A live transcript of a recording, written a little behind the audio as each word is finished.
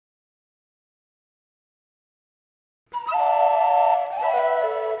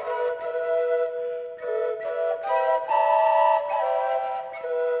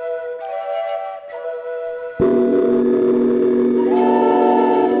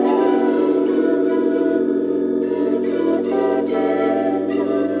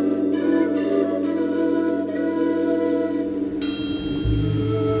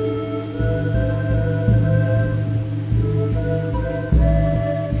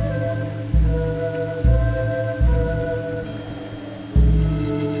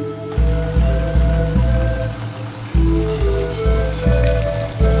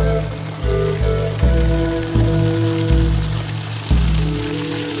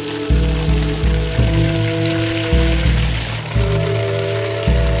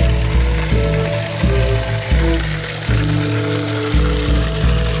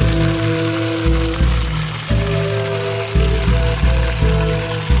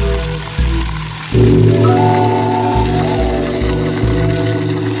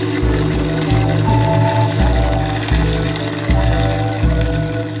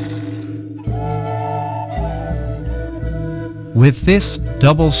With this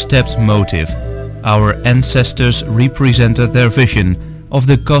double-stepped motif, our ancestors represented their vision of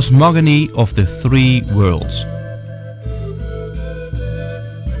the cosmogony of the three worlds.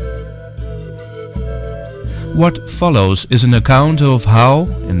 What follows is an account of how,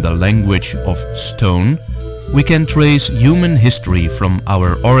 in the language of stone, we can trace human history from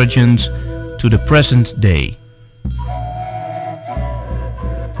our origins to the present day.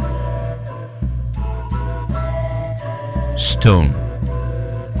 Stone.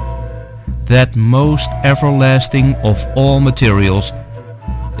 That most everlasting of all materials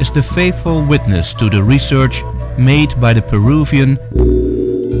is the faithful witness to the research made by the Peruvian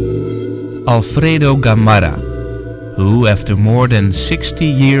Alfredo Gamarra, who after more than 60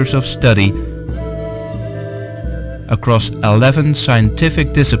 years of study across 11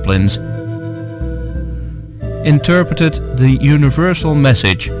 scientific disciplines interpreted the universal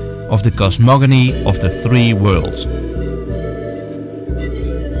message of the cosmogony of the three worlds.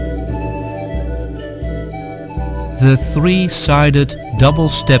 The three-sided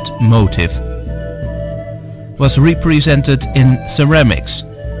double-stepped motif was represented in ceramics,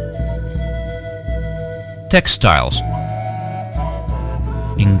 textiles,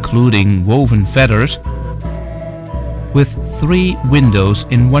 including woven feathers, with 3 windows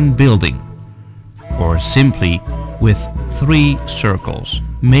in one building, or simply with 3 circles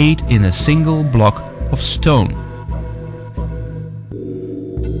made in a single block of stone.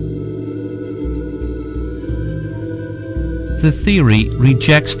 The theory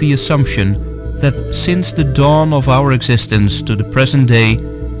rejects the assumption that since the dawn of our existence to the present day,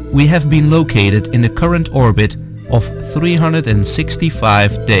 we have been located in the current orbit of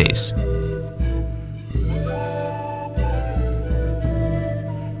 365 days.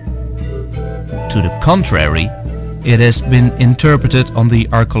 To the contrary, it has been interpreted on the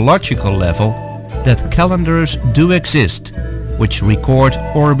archaeological level that calendars do exist, which record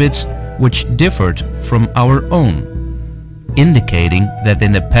orbits which differed from our own, indicating that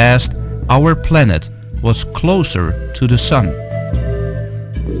in the past our planet was closer to the Sun.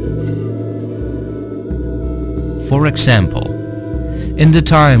 For example, in the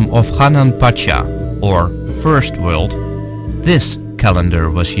time of Hanan Pacha, or First World, this calendar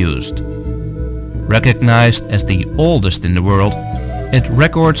was used. Recognized as the oldest in the world, it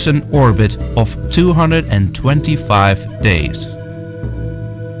records an orbit of 225 days.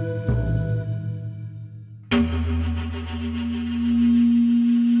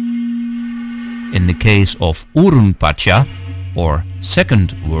 In the case of Urun Pacha, or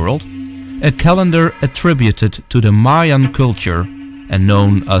Second World, a calendar attributed to the Mayan culture and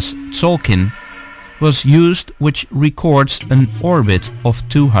known as Tzolk'in was used, which records an orbit of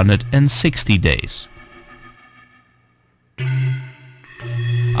 260 days.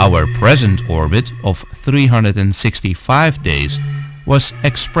 Our present orbit of 365 days was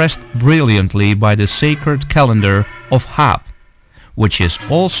expressed brilliantly by the sacred calendar of Hab, which is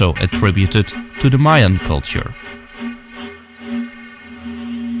also attributed to the Mayan culture.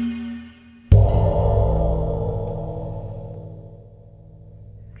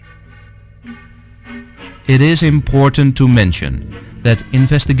 It is important to mention that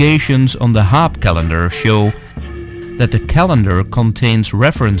investigations on the Hab calendar show that the calendar contains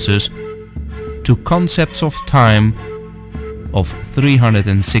references to concepts of time of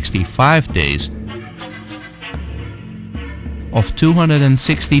 365 days, of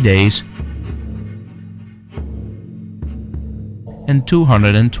 260 days and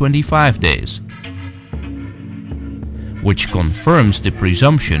 225 days, which confirms the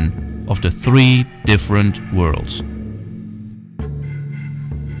presumption of the 3 different worlds.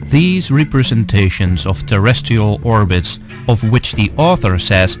 These representations of terrestrial orbits, of which the author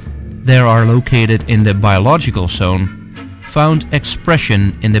says they are located in the biological zone, found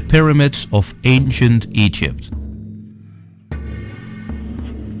expression in the pyramids of ancient Egypt.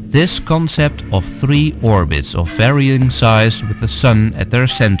 This concept of 3 orbits of varying size with the Sun at their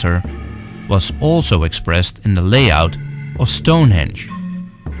center was also expressed in the layout of Stonehenge.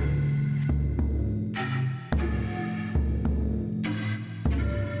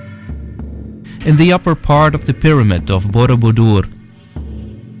 In the upper part of the pyramid of Borobudur,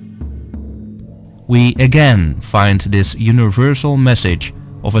 we again find this universal message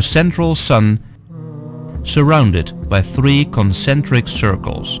of a central sun surrounded by 3 concentric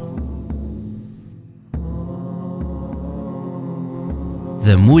circles.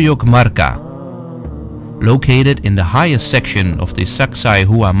 The Muyok Marka, located in the highest section of the Saksai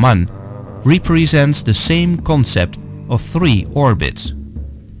Huaman, represents the same concept of 3 orbits.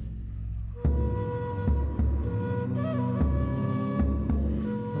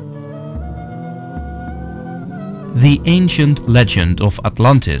 The ancient legend of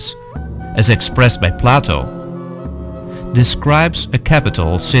Atlantis, as expressed by Plato, describes a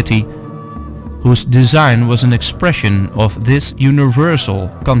capital city whose design was an expression of this universal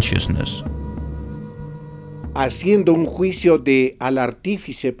consciousness. Haciendo un juicio al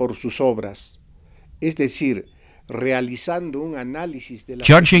artífice por sus obras, es decir, realizando un análisis de la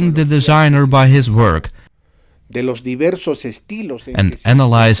judging the designer by his work de los diversos estilos and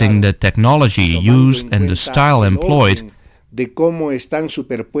analyzing the technology used and the style employed, de cómo están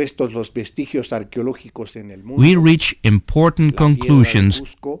superpuestos los vestigios arqueológicos en el mundo, we reach important conclusions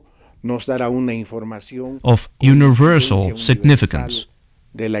nos dará una información of universal significance.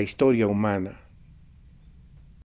 de la historia humana.